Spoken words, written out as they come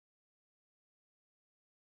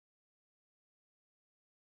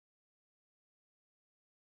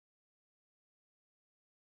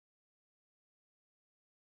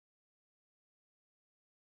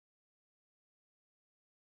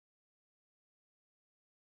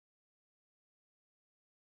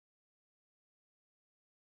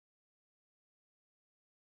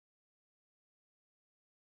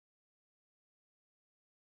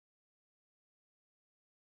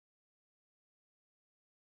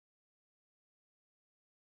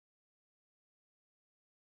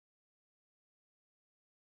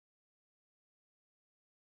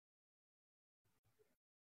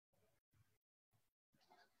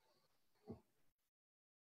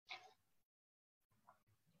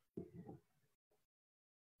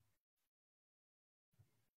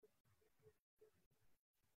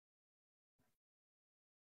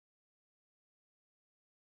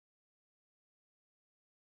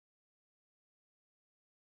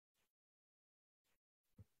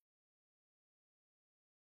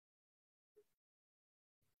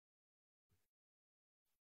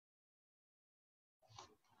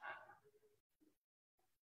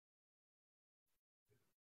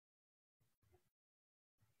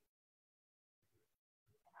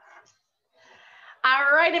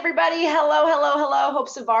All right, everybody. Hello, hello, hello. Hope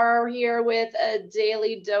Savaro here with a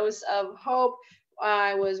daily dose of hope.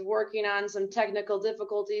 I was working on some technical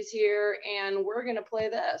difficulties here, and we're going to play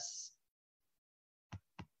this.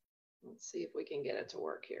 Let's see if we can get it to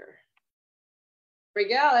work here. Here we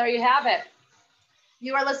go. There you have it.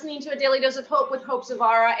 You are listening to a daily dose of hope with Hope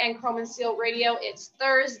Savara and Chrome and Seal Radio. It's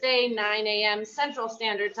Thursday, 9 a.m. Central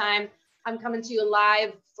Standard Time. I'm coming to you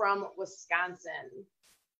live from Wisconsin.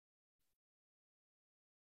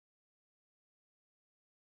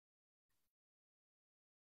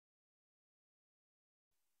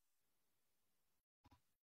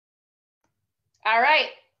 All right,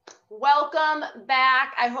 welcome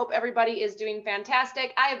back. I hope everybody is doing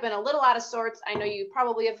fantastic. I have been a little out of sorts. I know you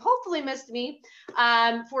probably have hopefully missed me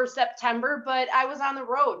for September, but I was on the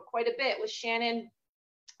road quite a bit with Shannon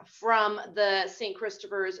from the St.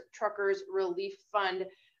 Christopher's Truckers Relief Fund.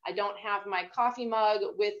 I don't have my coffee mug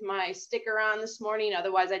with my sticker on this morning.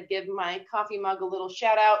 Otherwise, I'd give my coffee mug a little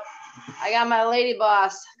shout out. I got my Lady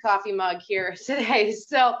Boss coffee mug here today.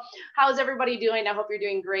 So how's everybody doing? I hope you're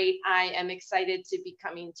doing great. I am excited to be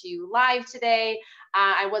coming to you live today.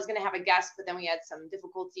 I was going to have a guest, but then we had some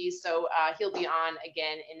difficulties. So he'll be on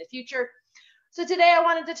again in the future. So today I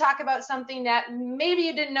wanted to talk about something that maybe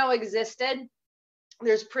you didn't know existed.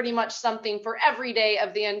 There's pretty much something for every day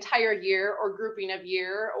of the entire year or grouping of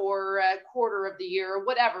year or a quarter of the year or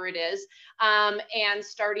whatever it is. And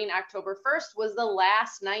starting October 1st was the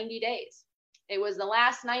last 90 days. It was the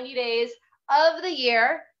last 90 days of the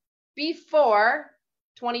year before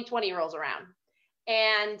 2020 rolls around.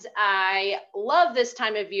 And I love this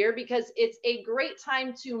time of year because it's a great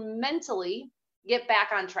time to mentally get back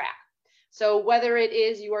on track. So whether it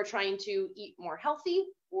is you are trying to eat more healthy,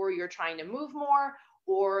 or you're trying to move more,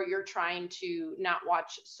 or you're trying to not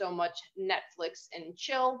watch so much Netflix and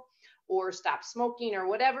chill, or stop smoking, or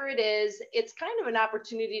whatever it is, it's kind of an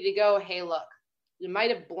opportunity to go, hey, look, you might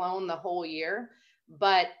have blown the whole year,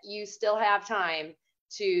 but you still have time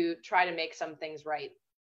to try to make some things right.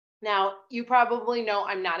 Now, you probably know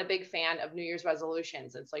I'm not a big fan of New Year's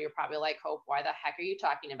resolutions. And so you're probably like, Hope, why the heck are you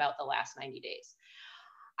talking about the last 90 days?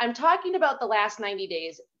 I'm talking about the last 90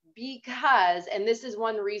 days because, and this is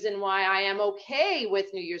one reason why I am okay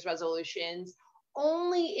with New Year's resolutions,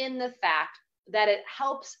 only in the fact that it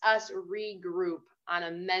helps us regroup on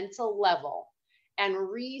a mental level and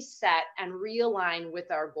reset and realign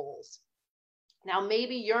with our goals. Now,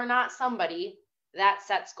 maybe you're not somebody that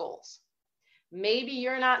sets goals. Maybe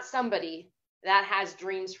you're not somebody that has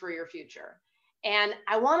dreams for your future. And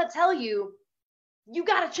I want to tell you, you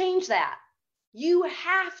got to change that. You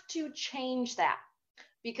have to change that,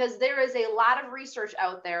 because there is a lot of research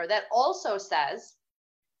out there that also says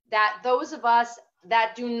that those of us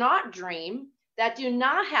that do not dream, that do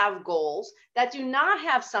not have goals, that do not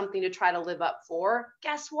have something to try to live up for,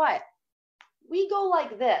 guess what? We go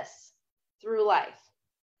like this through life.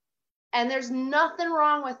 And there's nothing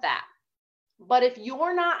wrong with that. But if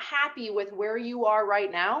you're not happy with where you are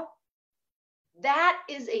right now, that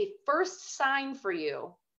is a first sign for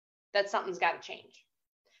you that something's got to change,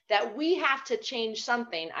 that we have to change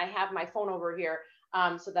something. I have my phone over here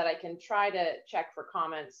so that I can try to check for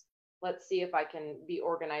comments. Let's see if I can be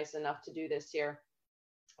organized enough to do this here.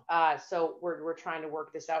 So we're trying to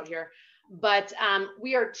work this out here, but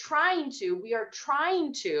we are trying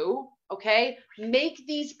to, okay, make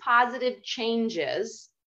these positive changes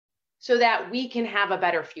so that we can have a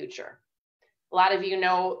better future. A lot of you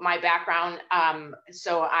know my background.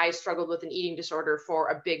 So I struggled with an eating disorder for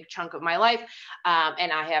a big chunk of my life. And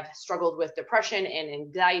I have struggled with depression and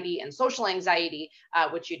anxiety and social anxiety,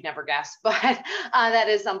 which you'd never guess. But that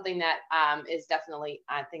is something that is definitely,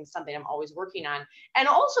 I think, something I'm always working on. And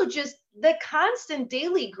also just the constant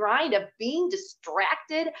daily grind of being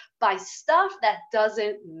distracted by stuff that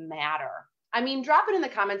doesn't matter. I mean, drop it in the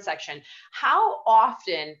comment section. How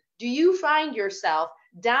often do you find yourself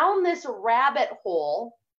down this rabbit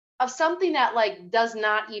hole of something that like does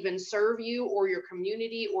not even serve you or your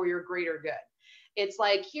community or your greater good? It's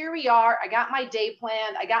like, here we are, I got my day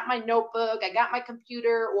planned, I got my notebook, I got my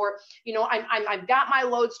computer, or, you know, I've got my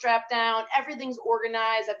load strapped down, everything's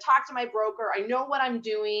organized, I've talked to my broker, I know what I'm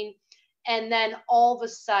doing. And then all of a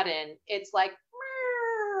sudden it's like,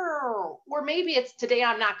 or maybe it's today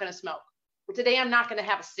I'm not going to smoke, or today I'm not going to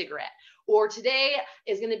have a cigarette, or today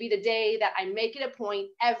is going to be the day that I make it a point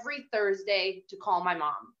every Thursday to call my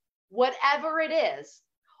mom. Whatever it is,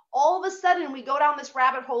 all of a sudden we go down this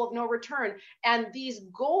rabbit hole of no return, and these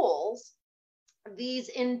goals, these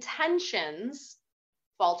intentions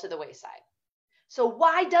fall to the wayside. So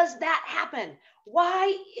why does that happen?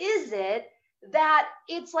 Why is it that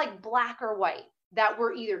it's like black or white? that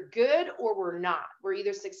we're either good or we're not. We're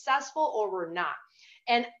either successful or we're not.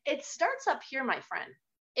 And it starts up here, my friend.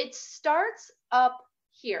 It starts up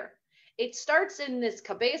here. It starts in this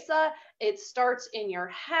cabeza. It starts in your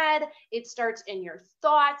head. It starts in your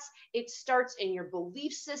thoughts. It starts in your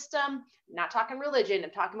belief system. I'm not talking religion.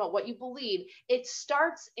 I'm talking about what you believe. It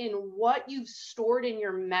starts in what you've stored in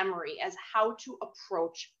your memory as how to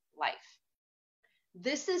approach life.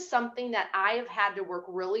 This is something that I have had to work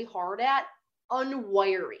really hard at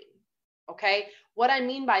unwiring. Okay. What I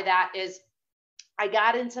mean by that is I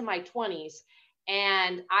got into my 20s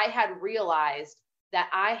and I had realized that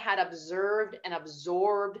I had observed and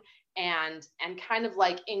absorbed and kind of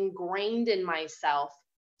like ingrained in myself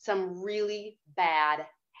some really bad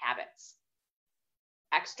habits.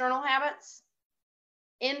 External habits,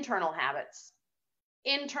 internal habits,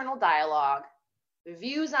 internal dialogue,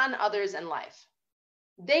 views on others and life.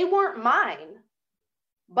 They weren't mine,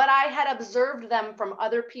 but I had observed them from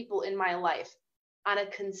other people in my life on a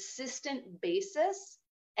consistent basis,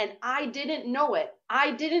 and I didn't know it.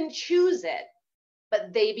 I didn't choose it,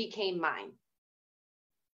 but they became mine.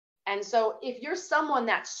 And so if you're someone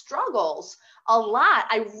that struggles a lot,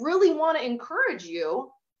 I really want to encourage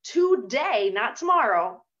you today, not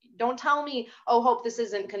tomorrow. Don't tell me, oh, Hope, this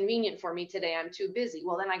isn't convenient for me today. I'm too busy.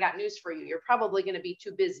 Well, then I got news for you. You're probably going to be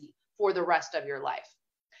too busy for the rest of your life.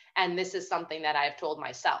 And this is something that I've told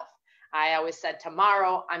myself. I always said,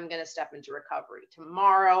 tomorrow I'm going to step into recovery.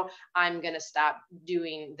 Tomorrow I'm going to stop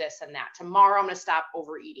doing this and that. Tomorrow I'm going to stop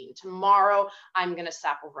overeating. Tomorrow I'm going to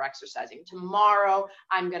stop overexercising. Tomorrow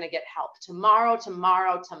I'm going to get help. Tomorrow.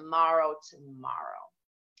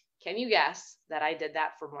 Can you guess that I did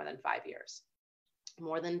that for more than 5 years,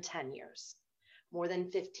 more than 10 years, more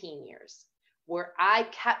than 15 years, where I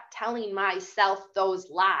kept telling myself those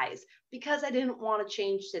lies because I didn't want to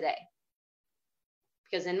change today.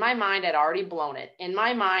 Because in my mind, I'd already blown it. In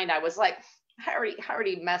my mind, I was like, I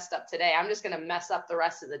already messed up today. I'm just going to mess up the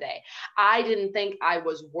rest of the day. I didn't think I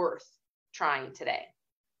was worth trying today.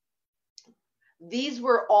 These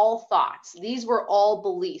were all thoughts. These were all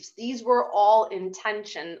beliefs. These were all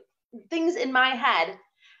intention, things in my head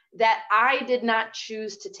that I did not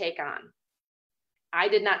choose to take on. I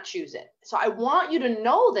did not choose it. So I want you to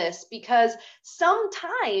know this, because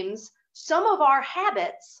sometimes some of our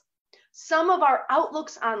habits, some of our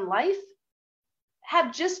outlooks on life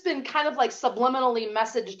have just been kind of like subliminally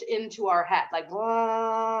messaged into our head. Like,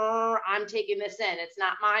 I'm taking this in. It's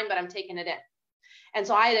not mine, but I'm taking it in. And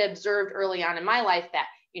so I had observed early on in my life that,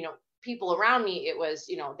 people around me, it was,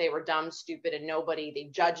 they were dumb, stupid, and nobody. They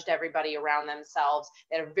judged everybody around themselves.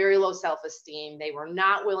 They had a very low self-esteem. They were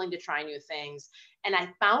not willing to try new things. And I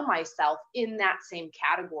found myself in that same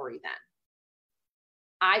category then.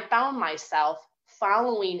 I found myself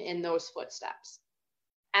following in those footsteps.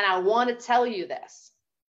 And I want to tell you this.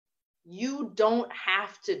 You don't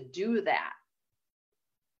have to do that.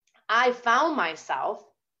 I found myself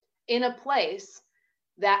in a place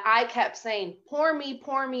that I kept saying, poor me,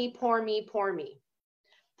 poor me, poor me, poor me.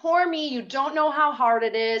 Poor me, you don't know how hard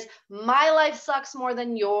it is. My life sucks more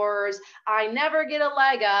than yours. I never get a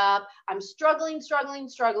leg up. I'm struggling.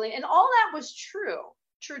 And all that was true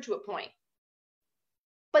to a point.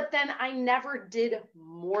 But then I never did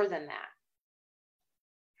more than that.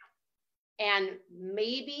 And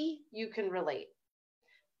maybe you can relate.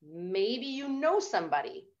 Maybe you know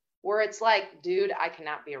somebody where it's like, dude, I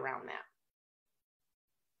cannot be around that.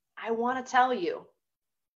 I want to tell you,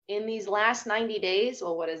 in these last 90 days,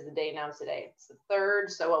 well, what is the day now today? It's the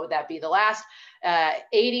 3rd. So what would that be? The last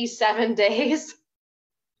 87 days,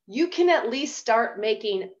 you can at least start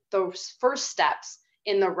making those first steps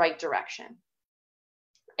in the right direction.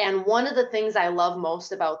 And one of the things I love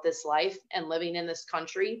most about this life and living in this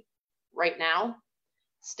country right now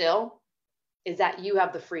still is that you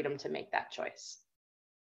have the freedom to make that choice.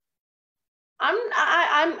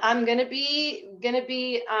 I'm gonna be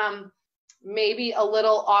maybe a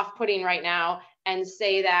little off-putting right now and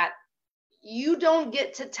say that you don't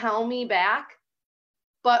get to tell me back,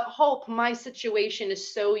 but Hope, my situation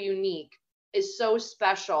is so unique, is so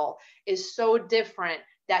special, is so different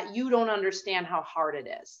that you don't understand how hard it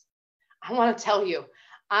is. I want to tell you,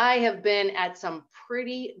 I have been at some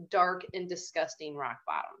pretty dark and disgusting rock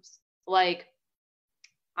bottoms. Like,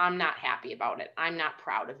 I'm not happy about it. I'm not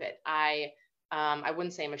proud of it. I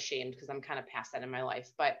wouldn't say I'm ashamed, because I'm kind of past that in my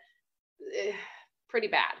life, but pretty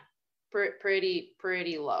bad, pretty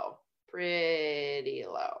low.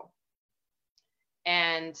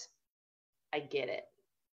 And I get it.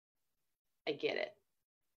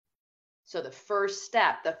 So the first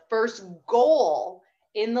step, the first goal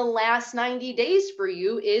in the last 90 days for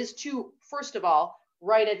you is to, first of all,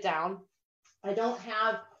 write it down. I don't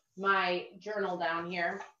have my journal down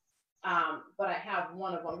here, but I have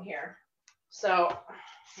one of them here. So,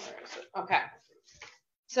 where is it? Okay.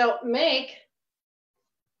 So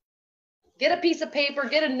get a piece of paper,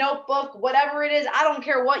 get a notebook, whatever it is. I don't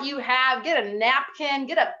care what you have. Get a napkin,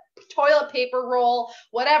 get a toilet paper roll,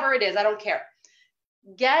 whatever it is. I don't care.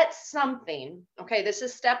 Get something. Okay, this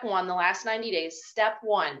is step one, the last 90 days. Step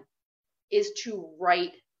one is to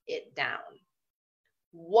write it down.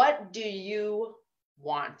 What do you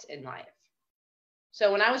want in life?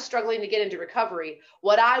 So when I was struggling to get into recovery,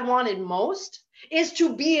 what I wanted most is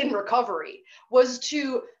to be in recovery, was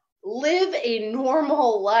to live a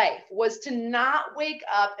normal life, was to not wake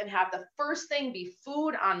up and have the first thing be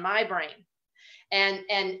food on my brain. And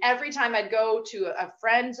every time I'd go to a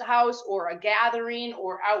friend's house or a gathering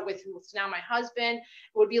or out with who's now my husband, it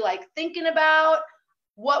would be like thinking about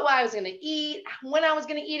what I was going to eat, when I was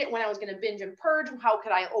going to eat it, when I was going to binge and purge, how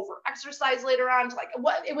could I over exercise later on? Like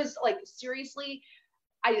what it was like, seriously,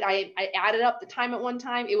 I added up the time at one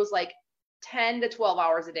time. It was like 10 to 12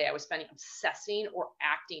 hours a day I was spending obsessing or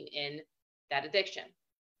acting in that addiction.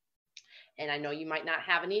 And I know you might not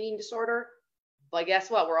have an eating disorder, but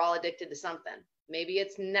guess what? We're all addicted to something. Maybe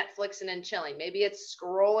it's Netflix and chilling. Maybe it's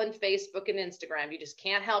scrolling Facebook and Instagram. You just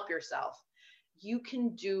can't help yourself. You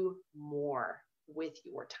can do more with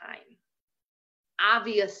your time.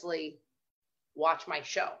 Obviously, watch my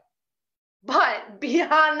show. But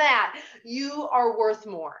beyond that, you are worth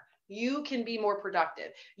more. You can be more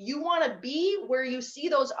productive. You want to be where you see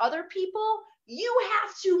those other people? You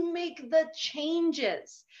have to make the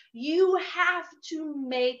changes. You have to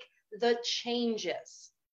make the changes.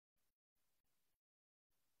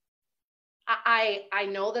 I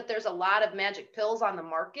know that there's a lot of magic pills on the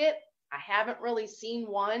market. I haven't really seen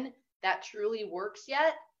one that truly works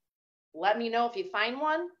yet. Let me know if you find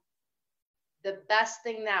one. The best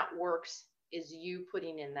thing that works is you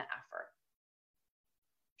putting in the effort.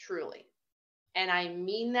 Truly. And I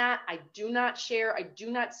mean that. I do not share. I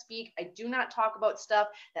do not speak. I do not talk about stuff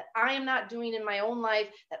that I am not doing in my own life,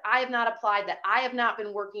 that I have not applied, that I have not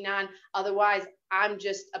been working on. Otherwise, I'm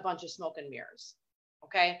just a bunch of smoke and mirrors.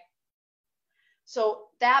 Okay? So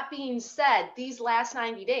that being said, these last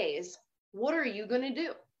 90 days, what are you going to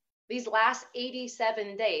do? These last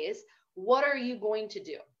 87 days, what are you going to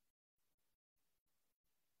do?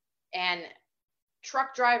 And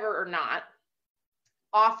truck driver or not,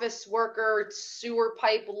 office worker, sewer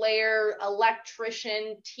pipe layer,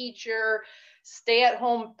 electrician, teacher,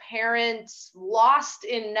 stay-at-home parent, lost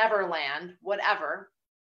in Neverland, whatever,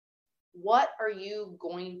 what are you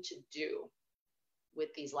going to do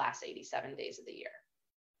with these last 87 days of the year?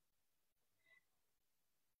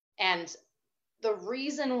 And the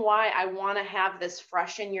reason why I want to have this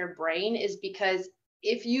fresh in your brain is because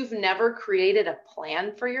if you've never created a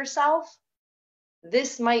plan for yourself,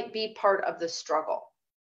 this might be part of the struggle.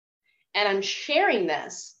 And I'm sharing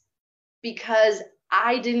this because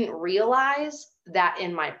I didn't realize that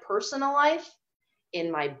in my personal life, in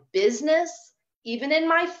my business, even in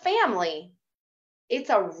my family, it's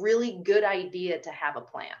a really good idea to have a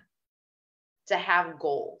plan, to have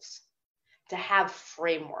goals, to have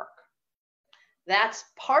framework. That's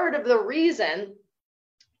part of the reason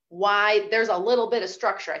why there's a little bit of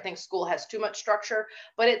structure. I think school has too much structure,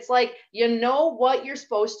 but it's like, you know what you're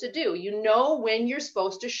supposed to do. You know when you're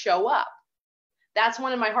supposed to show up. That's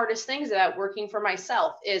one of my hardest things about working for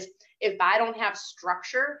myself is if I don't have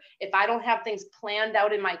structure, if I don't have things planned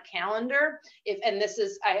out in my calendar, and this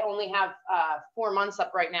is, I only have 4 months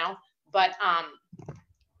up right now, but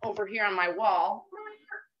over here on my wall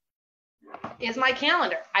is my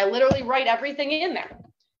calendar. I literally write everything in there.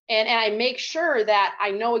 And I make sure that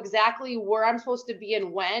I know exactly where I'm supposed to be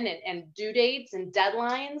and when, and due dates and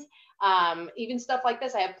deadlines, even stuff like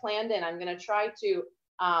this I have planned in. I'm going to try to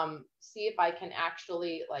see if I can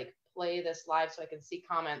actually like play this live so I can see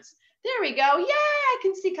comments. There we go. Yay, I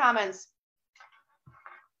can see comments.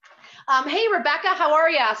 Hey, Rebecca, how are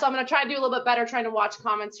you? So I'm going to try to do a little bit better trying to watch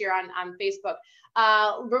comments here on Facebook.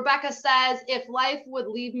 Rebecca says, if life would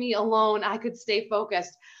leave me alone, I could stay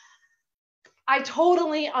focused. I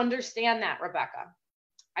totally understand that, Rebecca.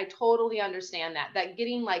 I totally understand that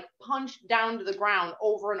getting like punched down to the ground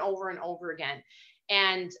over and over and over again.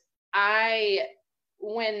 And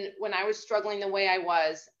when I was struggling the way I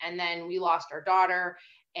was, and then we lost our daughter,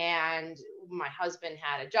 and my husband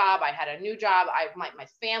had a job, I had a new job, my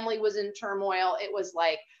family was in turmoil. It was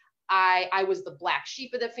like, I was the black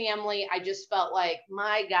sheep of the family. I just felt like,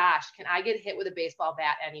 my gosh, can I get hit with a baseball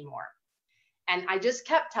bat anymore? And I just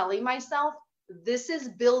kept telling myself, this is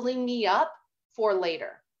building me up for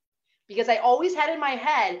later. because I always had in my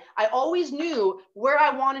head, I always knew where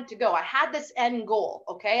I wanted to go. I had this end goal,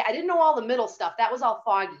 okay? I didn't know all the middle stuff. That was all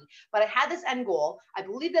foggy, but I had this end goal. I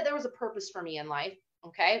believed that there was a purpose for me in life,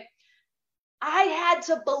 okay? I had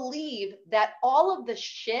to believe that all of the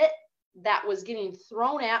shit that was getting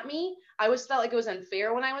thrown at me, I always felt like it was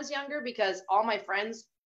unfair when I was younger because all my friends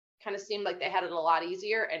kind of seemed like they had it a lot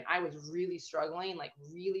easier, and I was really struggling, like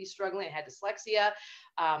really struggling. I had dyslexia.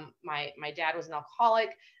 My dad was an alcoholic.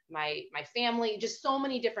 My family, just so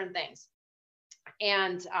many different things,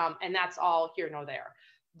 and that's all here nor there.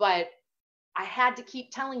 But I had to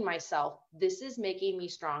keep telling myself, this is making me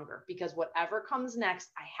stronger, because whatever comes next,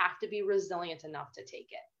 I have to be resilient enough to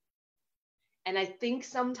take it. And I think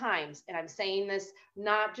sometimes, and I'm saying this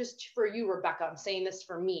not just for you, Rebecca, I'm saying this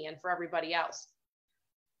for me and for everybody else.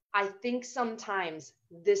 I think sometimes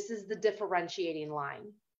this is the differentiating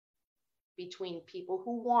line between people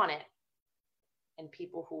who want it and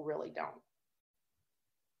people who really don't.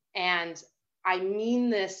 And I mean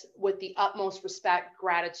this with the utmost respect,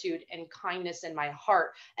 gratitude, and kindness in my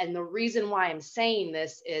heart. And the reason why I'm saying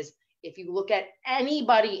this is if you look at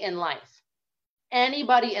anybody in life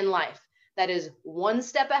that is one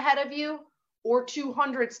step ahead of you or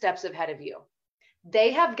 200 steps ahead of you,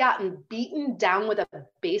 they have gotten beaten down with a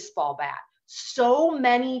baseball bat so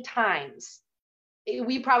many times,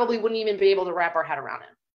 we probably wouldn't even be able to wrap our head around it.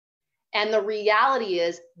 And the reality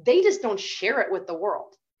is they just don't share it with the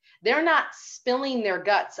world. They're not spilling their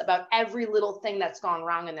guts about every little thing that's gone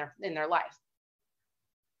wrong in their life.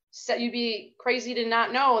 So you'd be crazy to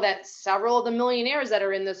not know that several of the millionaires that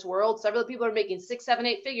are in this world, several people are making 6, 7,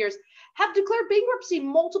 8 figures, have declared bankruptcy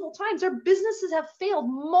multiple times. Their businesses have failed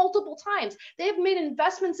multiple times. They have made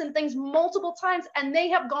investments in things multiple times, and they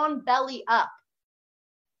have gone belly up.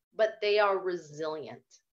 But they are resilient.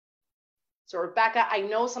 So Rebecca, I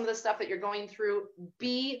know some of the stuff that you're going through.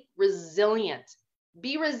 Be resilient.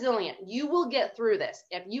 Be resilient. You will get through this.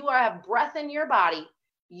 If you have breath in your body,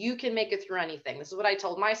 you can make it through anything. This is what I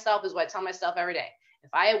told myself, is what I tell myself every day. If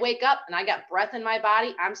I wake up and I got breath in my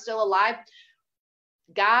body, I'm still alive.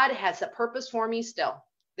 God has a purpose for me still.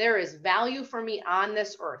 There is value for me on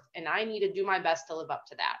this earth, and I need to do my best to live up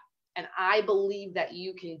to that. And I believe that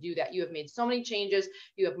you can do that. You have made so many changes.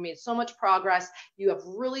 You have made so much progress. You have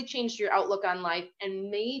really changed your outlook on life. And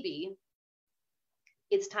maybe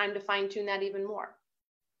it's time to fine tune that even more.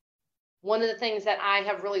 One of the things that I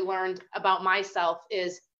have really learned about myself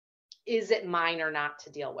is it mine or not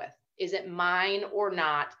to deal with? Is it mine or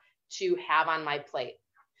not to have on my plate?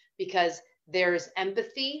 Because there's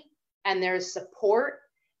empathy and there's support,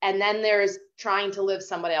 and then there's trying to live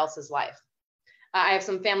somebody else's life. I have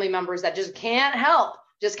some family members that just can't help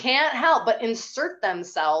but insert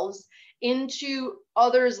themselves into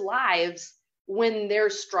others' lives when they're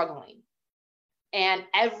struggling. And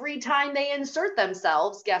every time they insert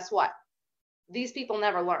themselves, guess what? These people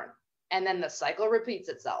never learn. And then the cycle repeats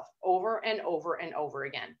itself over and over and over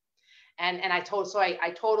again. And I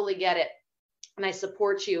totally get it. And I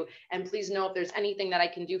support you. And please know, if there's anything that I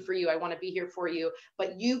can do for you, I want to be here for you.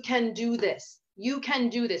 But you can do this. You can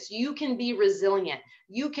do this. You can be resilient.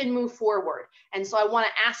 You can move forward. And so I want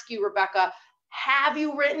to ask you, Rebecca, have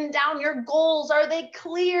you written down your goals? Are they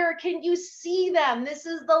clear? Can you see them? This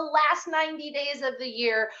is the last 90 days of the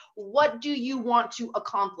year. What do you want to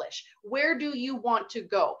accomplish? Where do you want to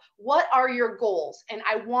go? What are your goals? And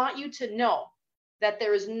I want you to know that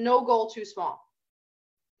there is no goal too small.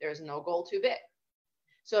 There's no goal too big.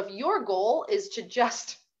 So if your goal is to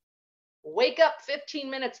just wake up 15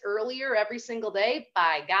 minutes earlier every single day,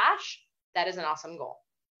 by gosh, that is an awesome goal.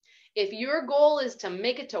 If your goal is to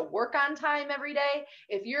make it to work on time every day,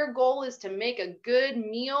 if your goal is to make a good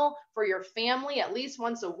meal for your family at least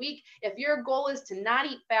once a week, if your goal is to not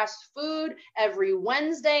eat fast food every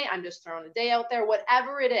Wednesday, I'm just throwing a day out there,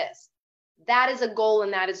 whatever it is, that is a goal,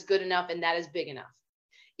 and that is good enough, and that is big enough.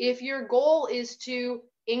 If your goal is to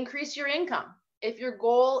increase your income, if your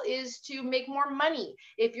goal is to make more money,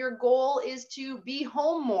 if your goal is to be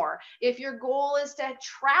home more, if your goal is to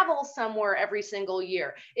travel somewhere every single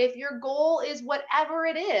year, if your goal is whatever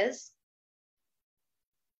it is,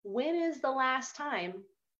 when is the last time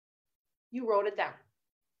you wrote it down?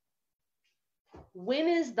 When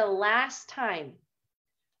is the last time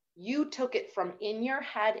you took it from in your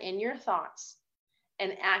head, in your thoughts,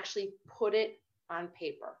 and actually put it on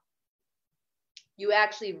paper? You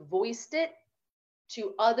actually voiced it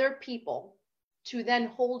to other people to then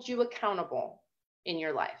hold you accountable in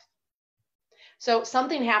your life. So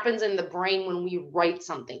something happens in the brain when we write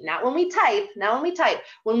something, not when we type,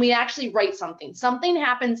 when we actually write something. Something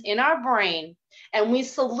happens in our brain and we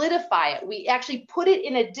solidify it. We actually put it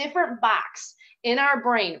in a different box in our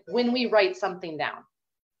brain when we write something down.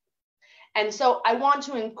 And so I want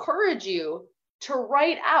to encourage you to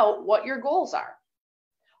write out what your goals are.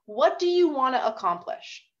 What do you want to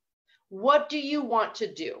accomplish? What do you want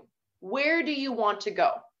to do? Where do you want to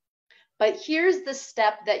go? But here's the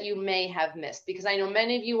step that you may have missed, because I know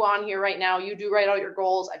many of you on here right now, you do write out your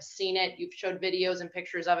goals. I've seen it. You've showed videos and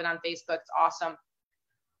pictures of it on Facebook. It's awesome.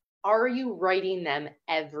 Are you writing them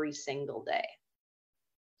every single day?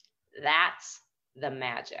 That's the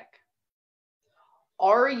magic.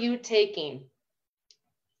 Are you taking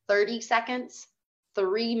 30 seconds,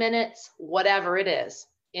 3 minutes, whatever it is,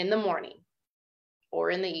 in the morning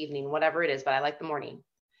or in the evening, whatever it is, but I like the morning,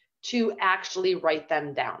 to actually write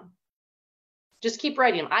them down? Just keep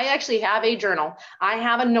writing them. I actually have a journal. I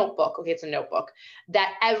have a notebook. Okay, it's a notebook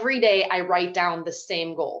that every day I write down the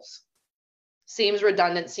same goals. Seems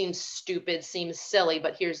redundant, seems stupid, seems silly,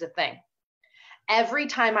 but here's the thing. Every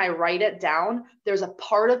time I write it down, there's a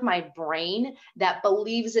part of my brain that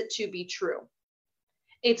believes it to be true.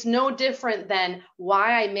 It's no different than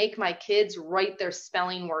why I make my kids write their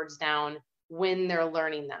spelling words down when they're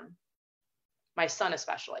learning them. My son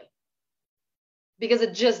especially. Because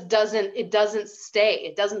it just doesn't stay,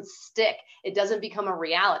 it doesn't stick, it doesn't become a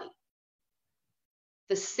reality.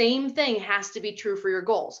 The same thing has to be true for your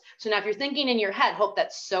goals. So now if you're thinking in your head, hope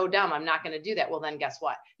that's so dumb, I'm not going to do that. Well, then guess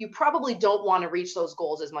what? You probably don't want to reach those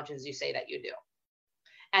goals as much as you say that you do.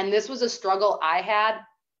 And this was a struggle I had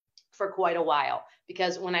for quite a while,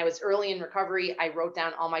 because when I was early in recovery, I wrote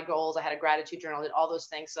down all my goals. I had a gratitude journal, did all those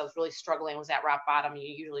things. So I was really struggling, was at rock bottom. You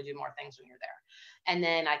usually do more things when you're there. And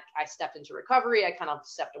then I stepped into recovery. I kind of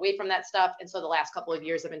stepped away from that stuff. And so the last couple of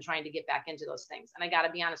years I've been trying to get back into those things. And I got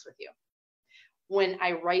to be honest with you, when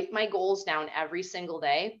I write my goals down every single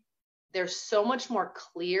day, they're so much more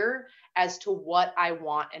clear as to what I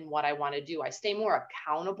want and what I want to do. I stay more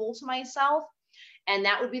accountable to myself. And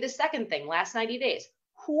that would be the second thing, last 90 days.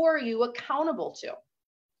 Who are you accountable to?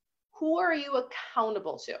 Who are you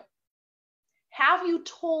accountable to? Have you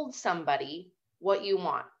told somebody what you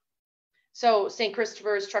want? So St.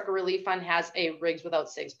 Christopher's Trucker Relief Fund has a Rigs Without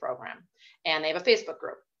Cigs program, and they have a Facebook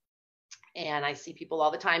group. And I see people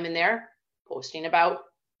all the time in there posting about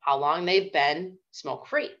how long they've been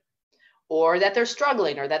smoke-free, or that they're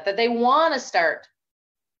struggling, or that they want to start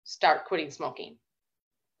quitting smoking.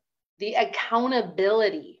 The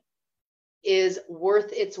accountability is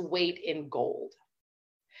worth its weight in gold.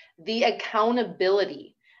 The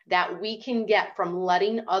accountability that we can get from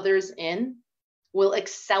letting others in will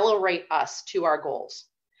accelerate us to our goals.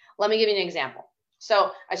 Let me give you an example.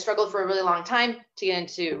 So I struggled for a really long time to get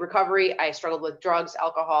into recovery. I struggled with drugs,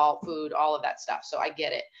 alcohol, food, all of that stuff. So I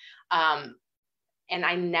get it. And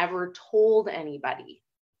I never told anybody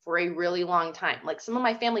for a really long time. Like, some of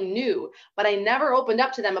my family knew, but I never opened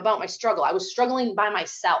up to them about my struggle. I was struggling by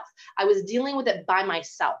myself. I was dealing with it by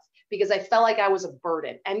myself because I felt like I was a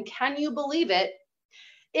burden. And can you believe it?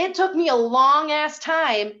 It took me a long ass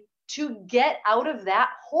time to get out of that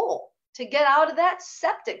hole, to get out of that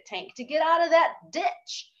septic tank, to get out of that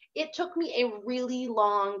ditch. It took me a really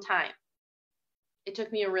long time. It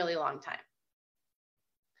took me a really long time.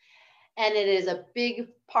 And it is a big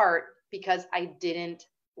part because I didn't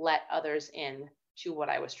let others in to what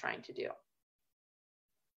I was trying to do.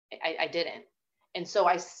 I didn't. And so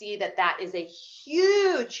I see that that is a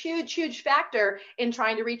huge, huge, huge factor in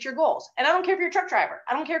trying to reach your goals. And I don't care if you're a truck driver.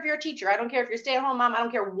 I don't care if you're a teacher. I don't care if you're a stay-at-home mom. I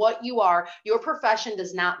don't care what you are. Your profession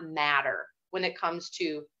does not matter when it comes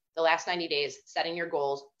to the last 90 days, setting your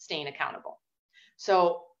goals, staying accountable.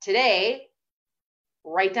 So today,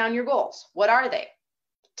 write down your goals. What are they?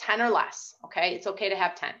 10 or less, okay? It's okay to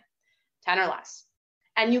have 10 or less.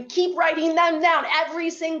 And you keep writing them down every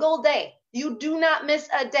single day. You do not miss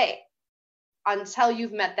a day until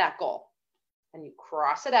you've met that goal. And you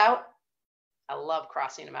cross it out. I love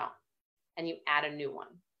crossing them out. And you add a new one.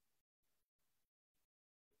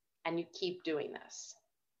 And you keep doing this.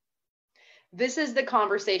 This is the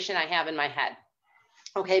conversation I have in my head.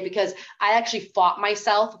 Okay, because I actually fought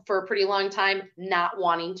myself for a pretty long time not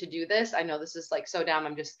wanting to do this. I know this is like so dumb.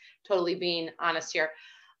 I'm just totally being honest here.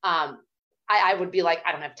 I would be like,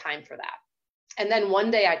 I don't have time for that. And then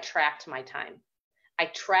one day I tracked my time. I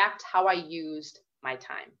tracked how I used my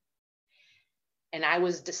time. And I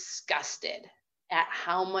was disgusted at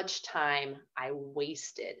how much time I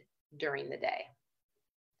wasted during the day,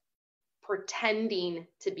 pretending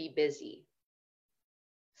to be busy,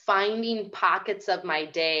 finding pockets of my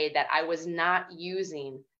day that I was not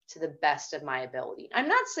using to the best of my ability. I'm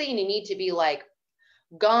not saying you need to be like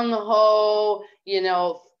gung-ho, you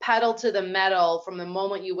know, pedal to the metal from the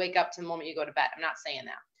moment you wake up to the moment you go to bed. I'm not saying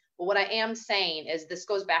that. But what I am saying is this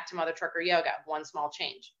goes back to Mother Trucker Yoga, one small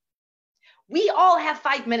change. We all have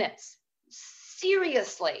 5 minutes.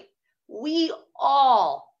 Seriously, we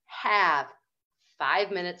all have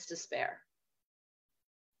 5 minutes to spare.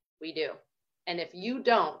 We do. And if you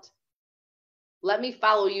don't, let me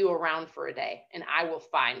follow you around for a day and I will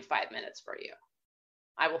find 5 minutes for you.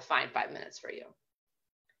 I will find 5 minutes for you.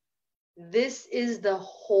 This is the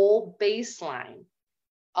whole baseline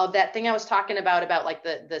of that thing I was talking about like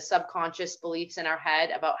the subconscious beliefs in our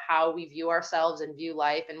head about how we view ourselves and view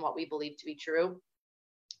life and what we believe to be true.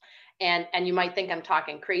 And you might think I'm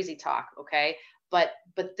talking crazy talk, okay? But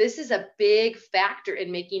this is a big factor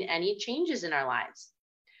in making any changes in our lives.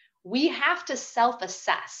 We have to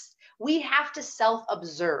self-assess. We have to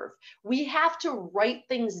self-observe. We have to write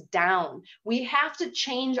things down. We have to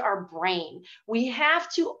change our brain. We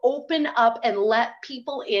have to open up and let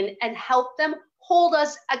people in and help them hold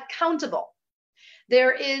us accountable.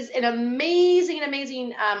 There is an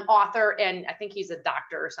amazing author, and I think he's a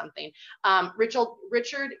doctor or something,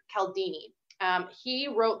 Richard Cialdini. He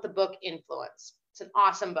wrote the book Influence. It's an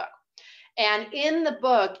awesome book. And in the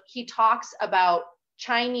book, he talks about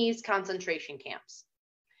Chinese concentration camps.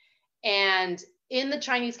 And in the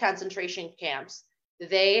Chinese concentration camps,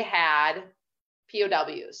 they had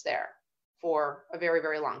POWs there for a very,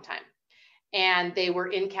 very long time. And they were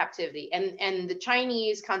in captivity. And the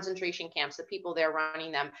Chinese concentration camps, the people there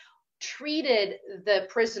running them, treated the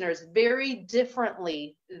prisoners very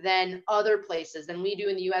differently than other places than we do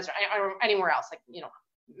in the US or anywhere else, like, you know,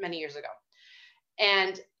 many years ago.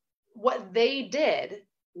 And what they did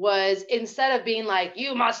was, instead of being like,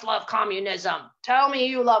 you must love communism, tell me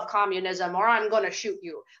you love communism or I'm going to shoot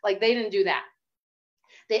you. Like, they didn't do that.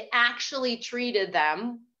 They actually treated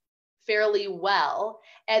them fairly well.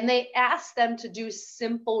 And they asked them to do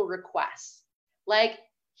simple requests. Like,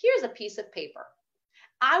 here's a piece of paper.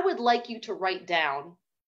 I would like you to write down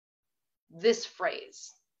this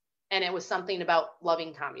phrase. And it was something about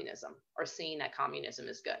loving communism or seeing that communism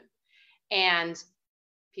is good. And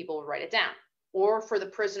people would write it down. Or for the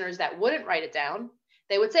prisoners that wouldn't write it down,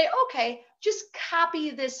 they would say, okay, just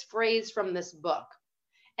copy this phrase from this book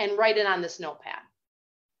and write it on this notepad.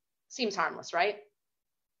 Seems harmless, right?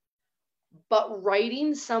 But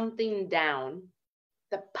writing something down,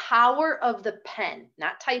 the power of the pen,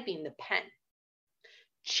 not typing, the pen,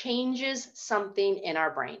 changes something in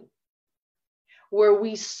our brain where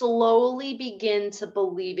we slowly begin to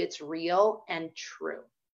believe it's real and true.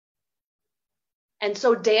 And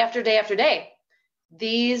so day after day after day,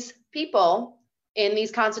 these people in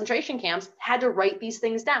these concentration camps had to write these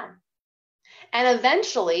things down. And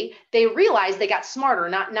eventually they realized, they got smarter,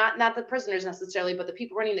 not the prisoners necessarily, but the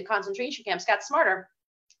people running the concentration camps got smarter.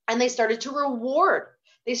 And they started to reward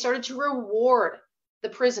the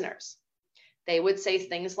prisoners. They would say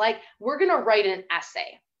things like, we're going to write an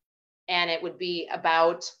essay, and it would be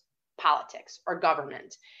about politics or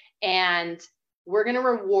government. And we're going to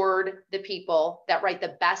reward the people that write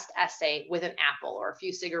the best essay with an apple or a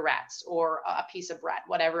few cigarettes or a piece of bread,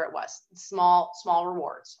 whatever it was. Small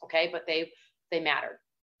rewards, okay? But they mattered.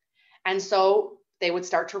 And so they would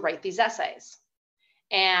start to write these essays.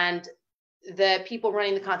 And the people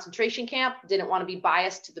running the concentration camp didn't want to be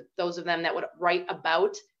biased to those of them that would write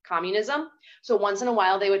about communism. So once in a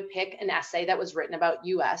while, they would pick an essay that was written about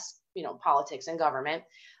US, you know, politics and government.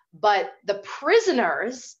 But the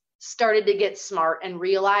prisoners started to get smart and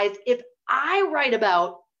realized, if I write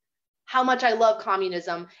about how much I love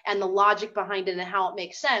communism and the logic behind it and how it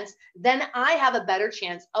makes sense, then I have a better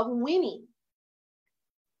chance of winning.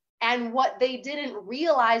 And what they didn't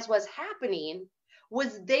realize was happening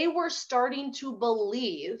was they were starting to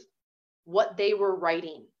believe what they were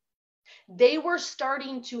writing. They were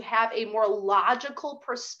starting to have a more logical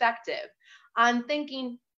perspective on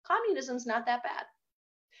thinking communism's not that bad.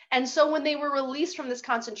 And so when they were released from this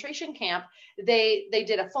concentration camp, they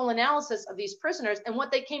did a full analysis of these prisoners. And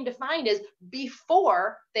what they came to find is,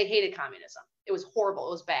 before, they hated communism. It was horrible.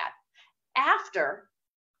 It was bad. After,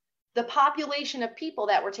 the population of people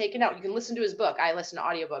that were taken out, you can listen to his book. I listen to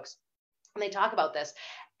audiobooks, and they talk about this.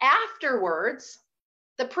 Afterwards,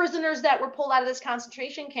 the prisoners that were pulled out of this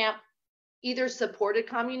concentration camp either supported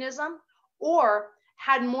communism or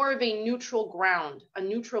had more of a neutral ground, a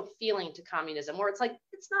neutral feeling to communism, where it's like,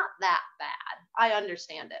 it's not that bad. I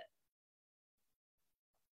understand it.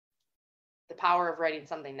 The power of writing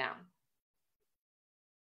something down.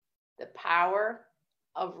 The power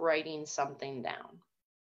of writing something down.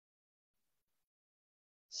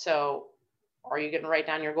 So Are you going to write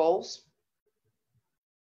down your goals?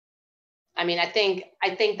 I mean, I think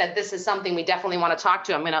that this is something we definitely want to talk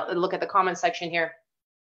to. I'm going to look at the comment section here.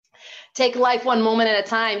 Take life one moment at a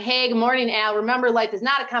time. Hey, good morning, Al. Remember, life is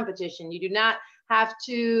not a competition. You do not have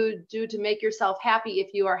to do to make yourself happy.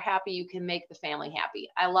 If you are happy, you can make the family happy.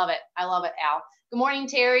 I love it. I love it, Al. Good morning,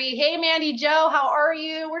 Terry. Hey, Mandy Joe, how are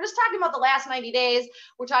you? We're just talking about the last 90 days.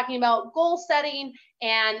 We're talking about goal setting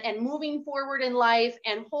and moving forward in life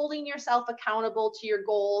and holding yourself accountable to your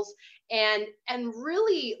goals and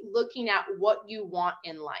really looking at what you want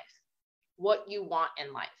in life, what you want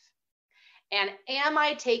in life. And am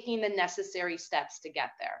I taking the necessary steps to get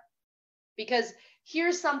there? Because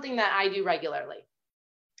here's something that I do regularly.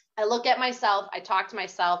 I look at myself, I talk to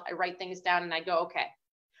myself, I write things down and I go, okay,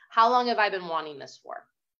 how long have I been wanting this for?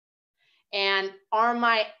 And are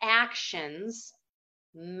my actions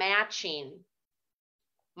matching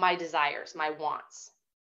my desires, my wants?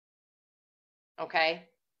 Okay.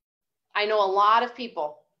 I know a lot of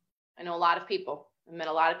people. I've met a lot of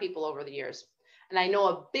people over the years. And I know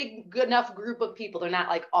a big, good enough group of people. They're not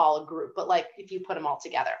like all a group, but like if you put them all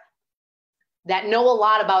together, that know a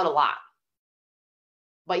lot about a lot,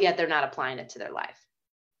 but yet they're not applying it to their life.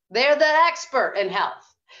 They're the expert in health.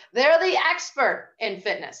 They're the expert in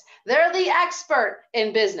fitness. They're the expert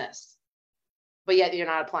in business, but yet you're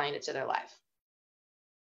not applying it to their life.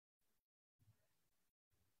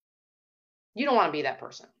 You don't want to be that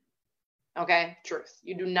person. Okay? Truth.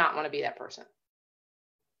 You do not want to be that person.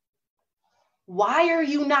 Why are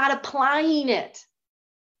you not applying it?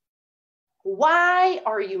 Why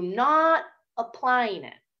are you not applying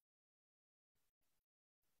it?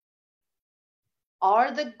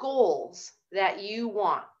 Are the goals that you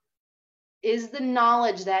want, is the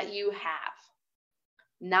knowledge that you have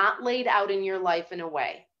not laid out in your life in a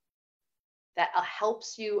way that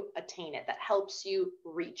helps you attain it, that helps you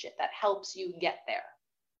reach it, that helps you get there?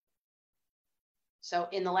 So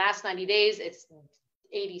in the last 90 days, it's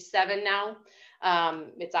 87 now.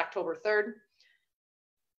 It's October 3rd.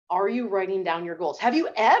 Are you writing down your goals? Have you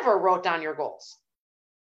ever wrote down your goals?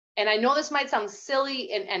 And I know this might sound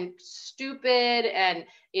silly and stupid and,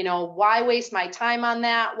 you know, why waste my time on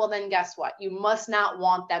that? Well, then guess what? You must not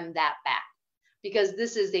want them that bad because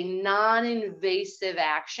this is a non-invasive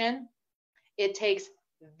action. It takes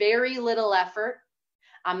very little effort.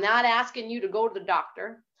 I'm not asking you to go to the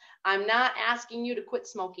doctor. I'm not asking you to quit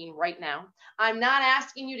smoking right now. I'm not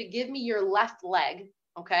asking you to give me your left leg,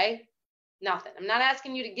 okay? Nothing. I'm not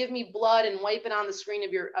asking you to give me blood and wipe it on the screen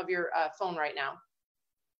of your phone right now.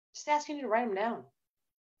 Just asking you to write them down.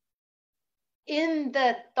 In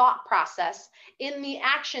the thought process, in the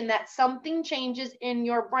action, that something changes in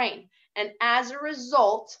your brain. And as a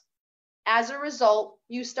result,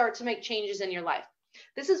 you start to make changes in your life.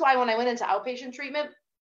 This is why when I went into outpatient treatment,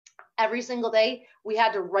 every single day, we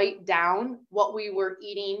had to write down what we were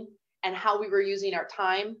eating and how we were using our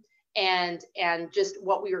time and just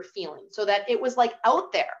what we were feeling so that it was like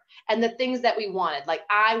out there. And the things that we wanted, like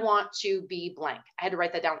I want to be blank. I had to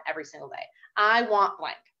write that down every single day. I want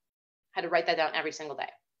blank. I had to write that down every single day.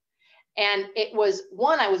 And it was,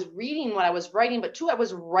 one, I was reading what I was writing, but two, I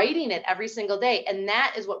was writing it every single day. And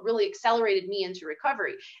that is what really accelerated me into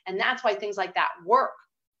recovery. And that's why things like that work.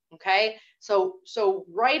 Okay. So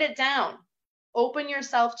write it down. Open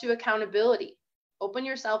yourself to accountability. Open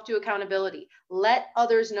yourself to accountability. Let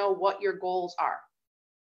others know what your goals are.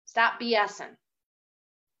 Stop BSing.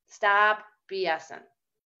 Stop BSing.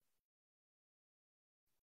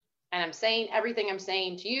 And I'm saying everything I'm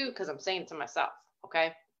saying to you because I'm saying it to myself.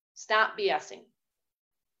 Okay. Stop BSing.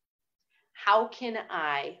 How can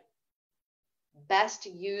I best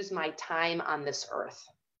use my time on this earth?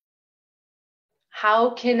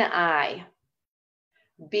 How can I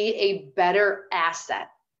be a better asset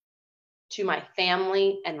to my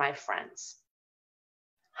family and my friends?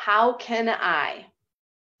 How can I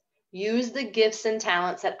use the gifts and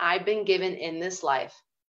talents that I've been given in this life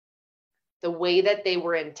the way that they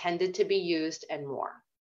were intended to be used and more?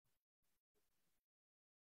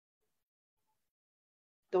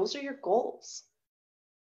 Those are your goals.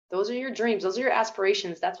 Those are your dreams. Those are your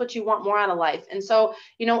aspirations. That's what you want more out of life. And so,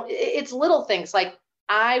 you know, it's little things like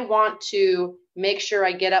I want to make sure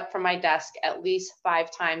I get up from my desk at least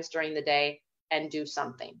 5 times during the day and do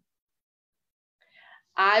something.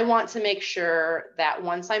 I want to make sure that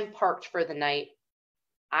once I'm parked for the night,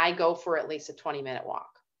 I go for at least a 20-minute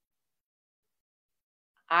walk.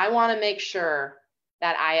 I want to make sure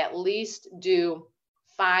that I at least do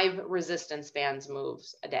 5 resistance bands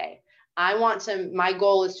moves a day. My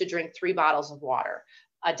goal is to drink 3 bottles of water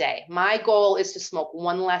a day. My goal is to smoke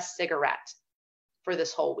 1 less cigarette for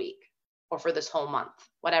this whole week or for this whole month,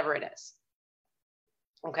 whatever it is.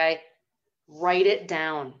 Okay. Write it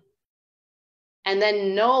down. And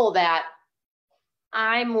then know that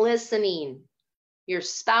I'm listening. Your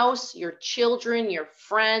spouse, your children, your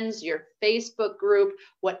friends, your Facebook group,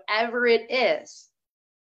 whatever it is,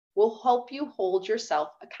 will help you hold yourself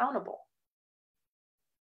accountable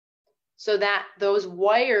so that those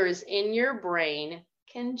wires in your brain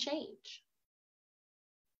can change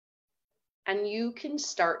and you can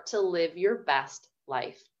start to live your best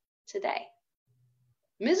life today.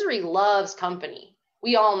 Misery loves company.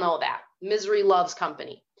 We all know that. Misery loves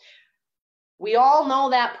company. We all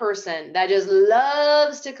know that person that just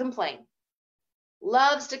loves to complain,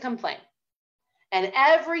 and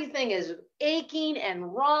everything is aching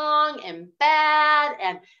and wrong and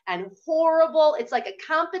bad and horrible. It's like a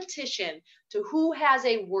competition to who has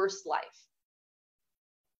a worse life.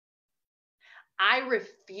 I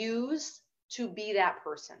refuse to be that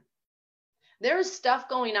person. There's stuff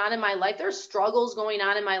going on in my life. There's struggles going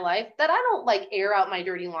on in my life that I don't like air out my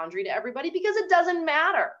dirty laundry to everybody because it doesn't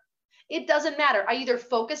matter. It doesn't matter. I either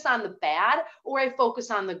focus on the bad or I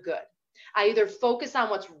focus on the good. I either focus on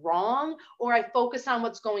what's wrong or I focus on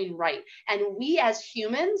what's going right. And we as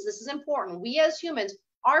humans, this is important, we as humans,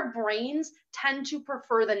 our brains tend to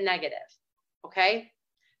prefer the negative, okay?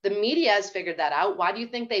 The media has figured that out. Why do you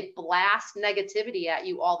think they blast negativity at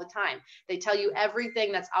you all the time? They tell you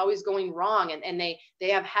everything that's always going wrong, and they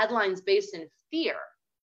have headlines based in fear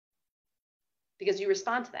because you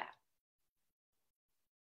respond to that.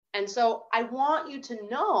 And so I want you to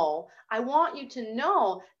know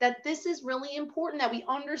that this is really important, that we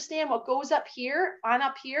understand what goes up here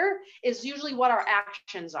is usually what our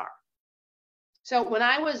actions are. So when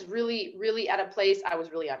I was really, really at a place, I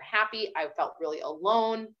was really unhappy. I felt really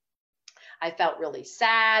alone. I felt really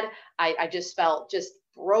sad. I just felt just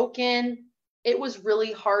broken. It was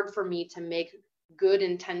really hard for me to make good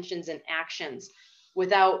intentions and actions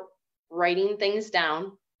without writing things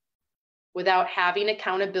down, without having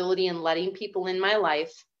accountability and letting people in my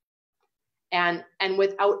life, and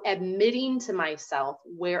without admitting to myself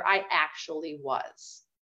where I actually was.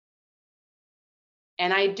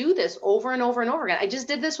 And I do this over and over and over again. I just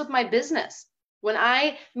did this with my business. When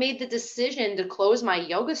I made the decision to close my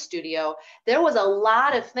yoga studio, there was a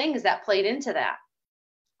lot of things that played into that.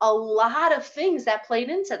 A lot of things that played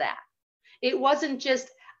into that. It wasn't just,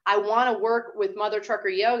 I want to work with Mother Trucker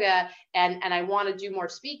Yoga and I want to do more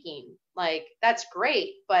speaking. Like, that's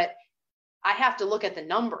great, but I have to look at the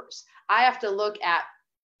numbers. I have to look at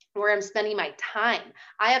where I'm spending my time.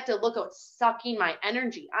 I have to look at what's sucking my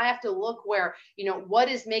energy. I have to look where, what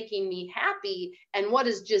is making me happy and what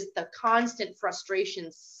is just the constant frustration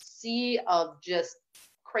sea of just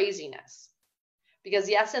craziness. Because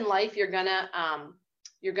yes, in life, you're gonna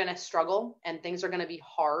struggle and things are gonna be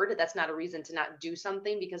hard. That's not a reason to not do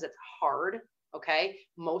something because it's hard, okay?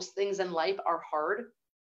 Most things in life are hard,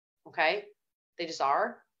 okay? They just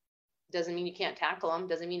are. Doesn't mean you can't tackle them.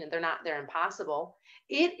 Doesn't mean that they're impossible.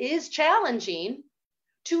 It is challenging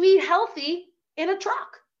to eat healthy in a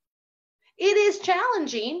truck. It is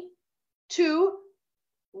challenging to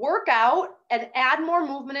work out and add more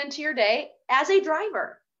movement into your day as a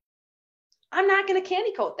driver. I'm not going to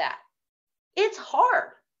candy coat that. It's hard,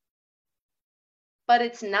 but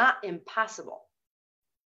it's not impossible.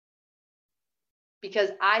 Because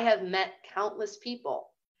I have met countless people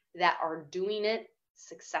that are doing it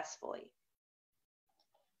successfully.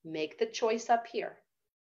 Make the choice up here.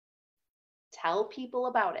 Tell people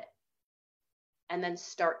about it. And then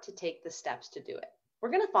start to take the steps to do it. We're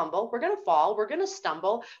going to fumble, we're going to fall, we're going to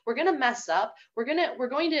stumble, we're going to mess up, we're going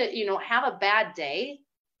to have a bad day.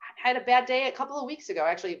 I had a bad day a couple of weeks ago,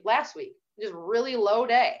 actually last week. Just really low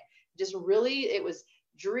day. It was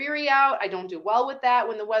dreary out. I don't do well with that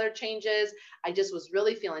when the weather changes. I just was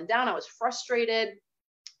really feeling down. I was frustrated.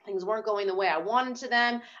 Things weren't going the way I wanted to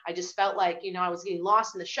them. I just felt like, I was getting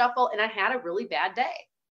lost in the shuffle and I had a really bad day.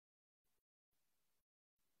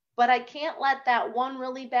 But I can't let that one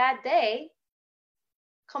really bad day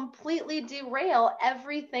completely derail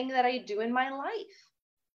everything that I do in my life.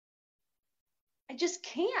 I just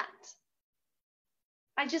can't.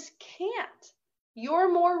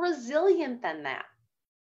 You're more resilient than that.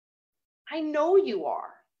 I know you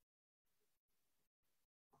are.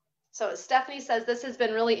 So Stephanie says, this has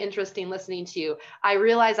been really interesting listening to you. I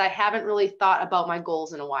realize I haven't really thought about my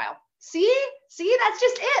goals in a while. See, that's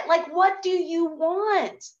just it. Like, what do you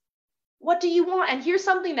want? What do you want? And here's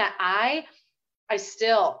something that I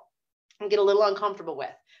still get a little uncomfortable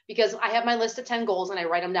with, because I have my list of 10 goals and I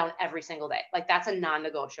write them down every single day. Like, that's a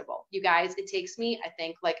non-negotiable. You guys, it takes me, I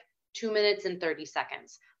think, like 2 minutes and 30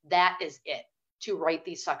 seconds. That is it, to write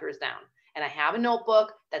these suckers down. And I have a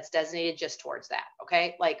notebook that's designated just towards that.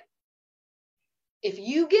 Okay. Like if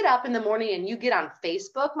you get up in the morning and you get on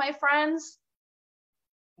Facebook, my friends,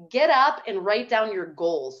 get up and write down your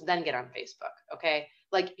goals, then get on Facebook. Okay.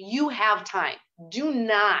 Like you have time. Do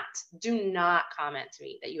not comment to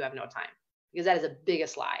me that you have no time, because that is the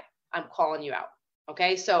biggest lie. I'm calling you out.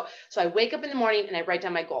 Okay. So I wake up in the morning and I write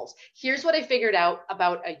down my goals. Here's what I figured out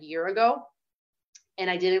about a year ago, and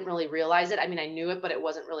I didn't really realize it. I mean, I knew it, but it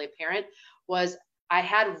wasn't really apparent, was I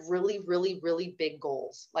had really, really, really big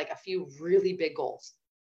goals, like a few really big goals.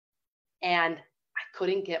 And I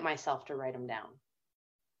couldn't get myself to write them down.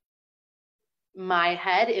 My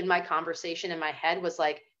head, in my conversation in my head, was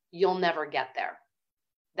like, you'll never get there.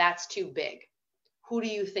 That's too big. Who do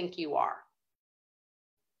you think you are?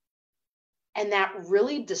 And that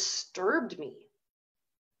really disturbed me.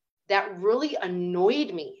 That really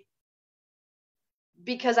annoyed me,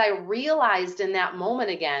 because I realized in that moment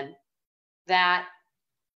again that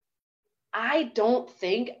I don't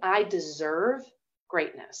think I deserve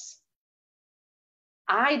greatness.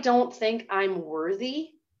 I don't think I'm worthy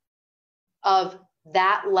of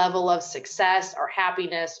that level of success or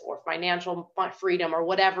happiness or financial freedom or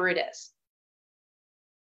whatever it is.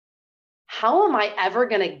 How am I ever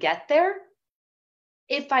going to get there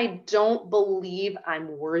if I don't believe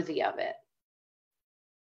I'm worthy of it?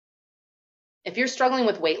 If you're struggling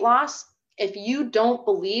with weight loss, if you don't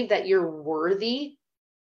believe that you're worthy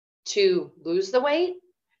to lose the weight,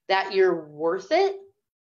 that you're worth it,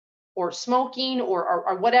 or smoking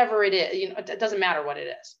or whatever it is, it doesn't matter what it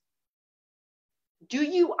is. Do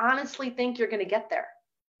you honestly think you're going to get there?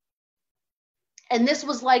 And this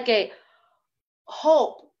was like a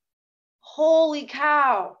hope. Holy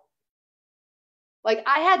cow. Like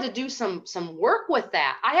I had to do some work with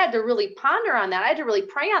that. I had to really ponder on that. I had to really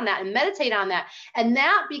pray on that and meditate on that. And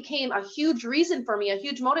that became a huge reason for me, a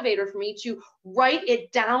huge motivator for me to write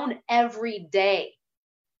it down every day.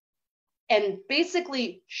 And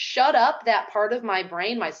basically shut up that part of my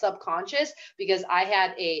brain, my subconscious, because I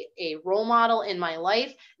had a role model in my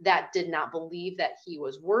life that did not believe that he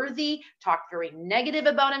was worthy, talked very negative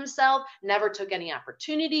about himself, never took any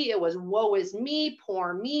opportunity. It was woe is me,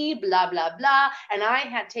 poor me, blah, blah, blah. And I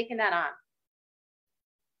had taken that on.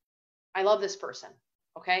 I love this person.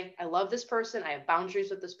 Okay. I love this person. I have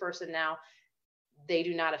boundaries with this person now. They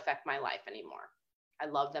do not affect my life anymore. I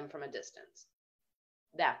love them from a distance.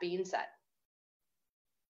 That being said,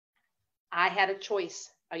 I had a choice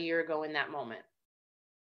a year ago in that moment.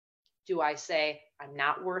 Do I say, I'm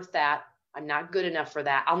not worth that? I'm not good enough for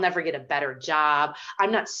that. I'll never get a better job.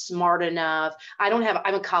 I'm not smart enough.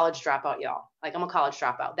 I'm a college dropout, y'all. Like I'm a college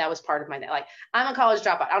dropout. That was part of my, like I'm a college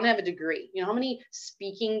dropout. I don't have a degree. You know how many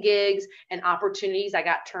speaking gigs and opportunities I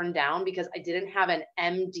got turned down because I didn't have an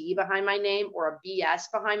MD behind my name or a BS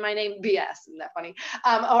behind my name? BS, isn't that funny?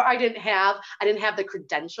 Or I didn't have the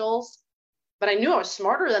credentials. But I knew I was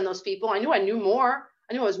smarter than those people. I knew more.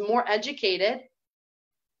 I knew I was more educated.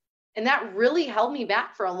 And that really held me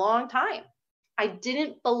back for a long time. I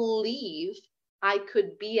didn't believe I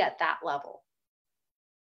could be at that level.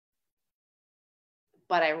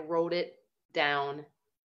 But I wrote it down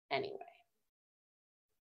anyway.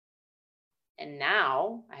 And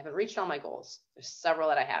now I haven't reached all my goals. There's several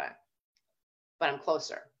that I haven't, but I'm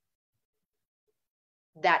closer.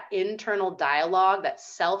 That internal dialogue, that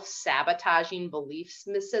self-sabotaging belief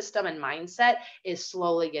system and mindset is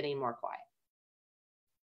slowly getting more quiet.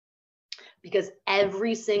 Because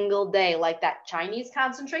every single day, like that Chinese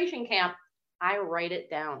concentration camp, I write it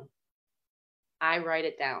down. I write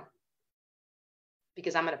it down.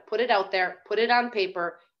 Because I'm going to put it out there, put it on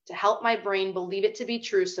paper to help my brain believe it to be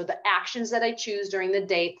true. So the actions that I choose during the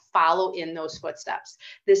day follow in those footsteps.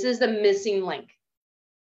 This is the missing link.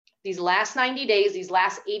 These last 90 days, these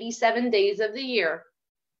last 87 days of the year,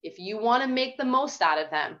 if you want to make the most out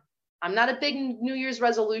of them, I'm not a big New Year's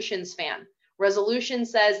resolutions fan. Resolution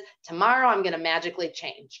says, tomorrow I'm going to magically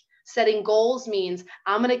change. Setting goals means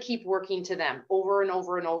I'm going to keep working to them over and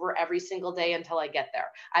over and over every single day until I get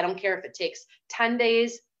there. I don't care if it takes 10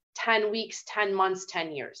 days, 10 weeks, 10 months,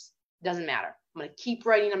 10 years. It doesn't matter. I'm going to keep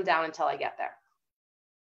writing them down until I get there.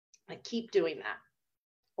 I keep doing that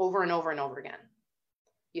over and over and over again.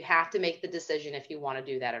 You have to make the decision if you want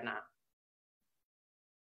to do that or not.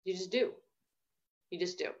 You just do. You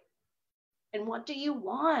just do. And what do you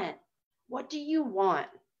want? What do you want?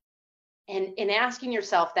 And in asking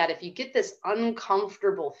yourself that, if you get this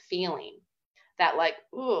uncomfortable feeling that like,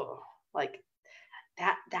 ooh, like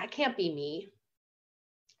that can't be me,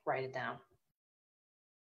 write it down.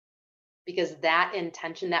 Because that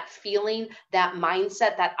intention, that feeling, that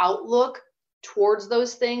mindset, that outlook towards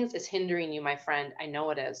those things is hindering you, my friend. I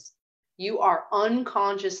know it is. You are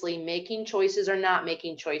unconsciously making choices or not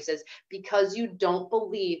making choices because you don't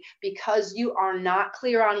believe, because you are not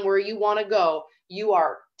clear on where you want to go. You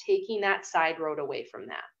are taking that side road away from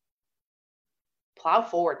that. Plow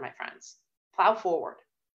forward, my friends. Plow forward.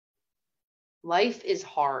 Life is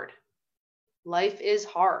hard. Life is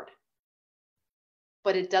hard.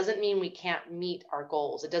 But it doesn't mean we can't meet our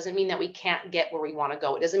goals. It doesn't mean that we can't get where we want to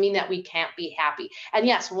go. It doesn't mean that we can't be happy. And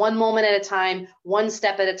yes, one moment at a time, one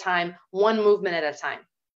step at a time, one movement at a time.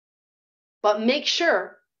 But make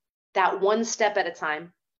sure that one step at a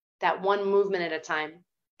time, that one movement at a time,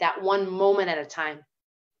 that one moment at a time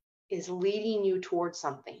is leading you towards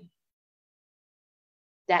something.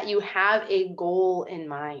 That you have a goal in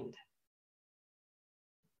mind.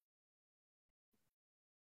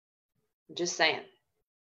 I'm just saying.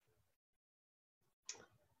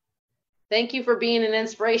 Thank you for being an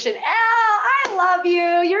inspiration. Al, I love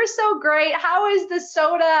you. You're so great. How is the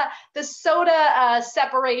soda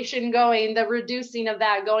separation going, the reducing of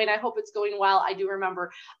that going? I hope it's going well. I do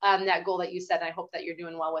remember that goal that you set, and I hope that you're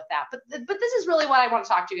doing well with that. But this is really what I want to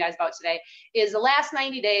talk to you guys about today is the last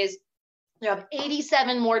 90 days. You have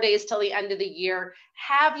 87 more days till the end of the year.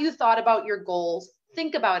 Have you thought about your goals?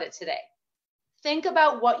 Think about it today. Think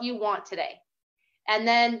about what you want today. And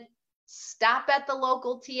then stop at the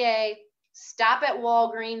local TA. Stop at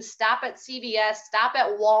Walgreens, stop at CVS, stop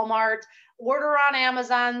at Walmart, order on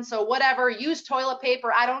Amazon, so whatever, use toilet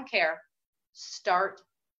paper, I don't care. Start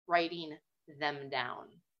writing them down.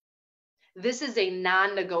 This is a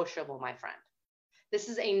non-negotiable, my friend. This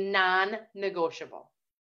is a non-negotiable.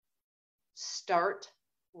 Start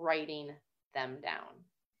writing them down.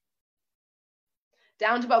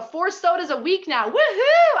 Down to about 4 sodas a week now.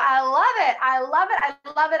 Woohoo! I love it. I love it. I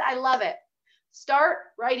love it. I love it. Start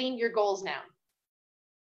writing your goals down.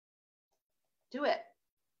 Do it.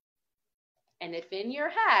 And if in your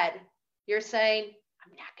head, you're saying,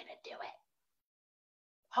 I'm not going to do it.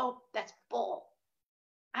 Oh, that's bull.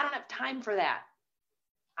 I don't have time for that.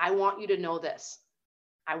 I want you to know this.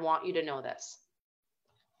 I want you to know this.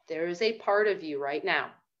 There is a part of you right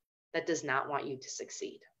now that does not want you to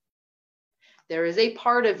succeed. There is a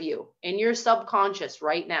part of you in your subconscious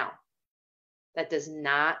right now that does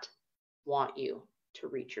not want you to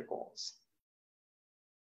reach your goals.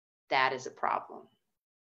 That is a problem.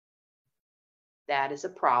 That is a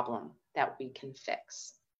problem that we can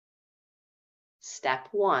fix. Step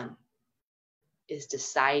 1 is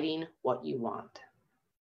deciding what you want,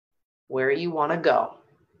 where you want to go,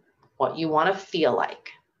 what you want to feel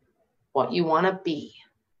like, what you want to be.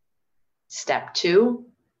 Step 2,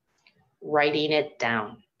 writing it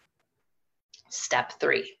down. Step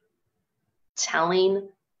 3, telling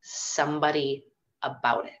somebody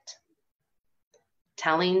about it.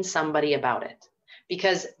 Telling somebody about it.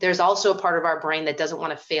 Because there's also a part of our brain that doesn't want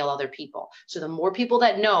to fail other people. So the more people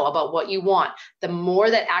that know about what you want, the more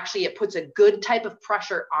that actually it puts a good type of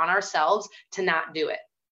pressure on ourselves to not do it.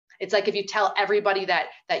 It's like if you tell everybody that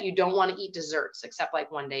you don't want to eat desserts except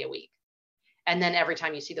like one day a week. And then every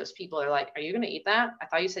time you see those people, they're like, are you going to eat that? I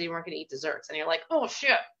thought you said you weren't going to eat desserts. And you're like, oh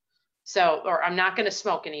shit. So, or I'm not going to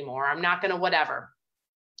smoke anymore. I'm not going to whatever.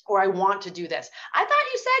 Or I want to do this. I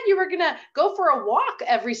thought you said you were going to go for a walk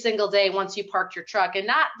every single day once you parked your truck and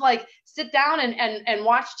not like sit down and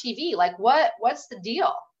watch TV. Like what's the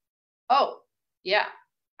deal? Oh, yeah,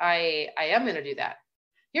 I am going to do that.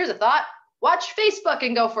 Here's a thought. Watch Facebook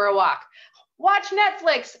and go for a walk. Watch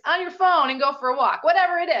Netflix on your phone and go for a walk.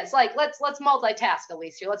 Whatever it is. Like let's multitask,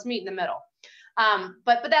 Alicia. Let's meet in the middle.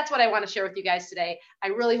 But that's what I want to share with you guys today. I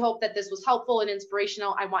really hope that this was helpful and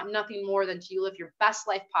inspirational. I want nothing more than to live your best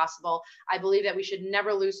life possible. I believe that we should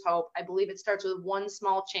never lose hope. I believe it starts with one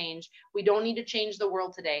small change. We don't need to change the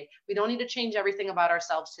world today. We don't need to change everything about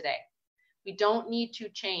ourselves today. We don't need to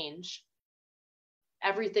change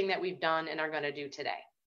everything that we've done and are going to do today.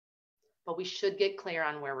 But we should get clear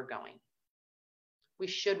on where we're going. We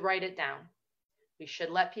should write it down. We should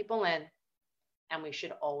let people in, and we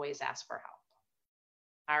should always ask for help.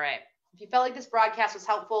 All right. If you felt like this broadcast was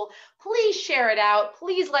helpful, please share it out.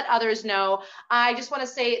 Please let others know. I just want to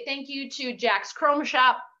say thank you to Jack's Chrome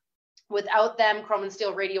Shop. Without them, Chrome and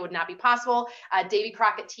Steel Radio would not be possible. Davy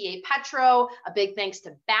Crockett, TA Petro, a big thanks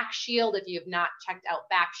to BackShield. If you have not checked out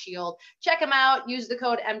BackShield, check them out. Use the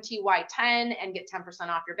code MTY10 and get 10%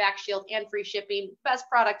 off your BackShield and free shipping. Best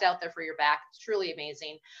product out there for your back. It's truly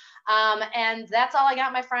amazing. And that's all I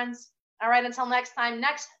got, my friends. All right, until next time,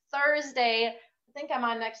 next Thursday. I think I'm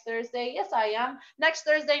on next Thursday. Yes, I am. Next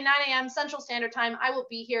Thursday, 9 a.m. Central Standard Time, I will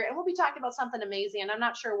be here and we'll be talking about something amazing. And I'm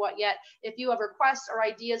not sure what yet. If you have requests or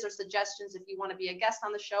ideas or suggestions, if you want to be a guest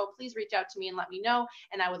on the show, please reach out to me and let me know.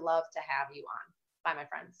 And I would love to have you on. Bye, my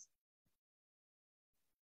friends.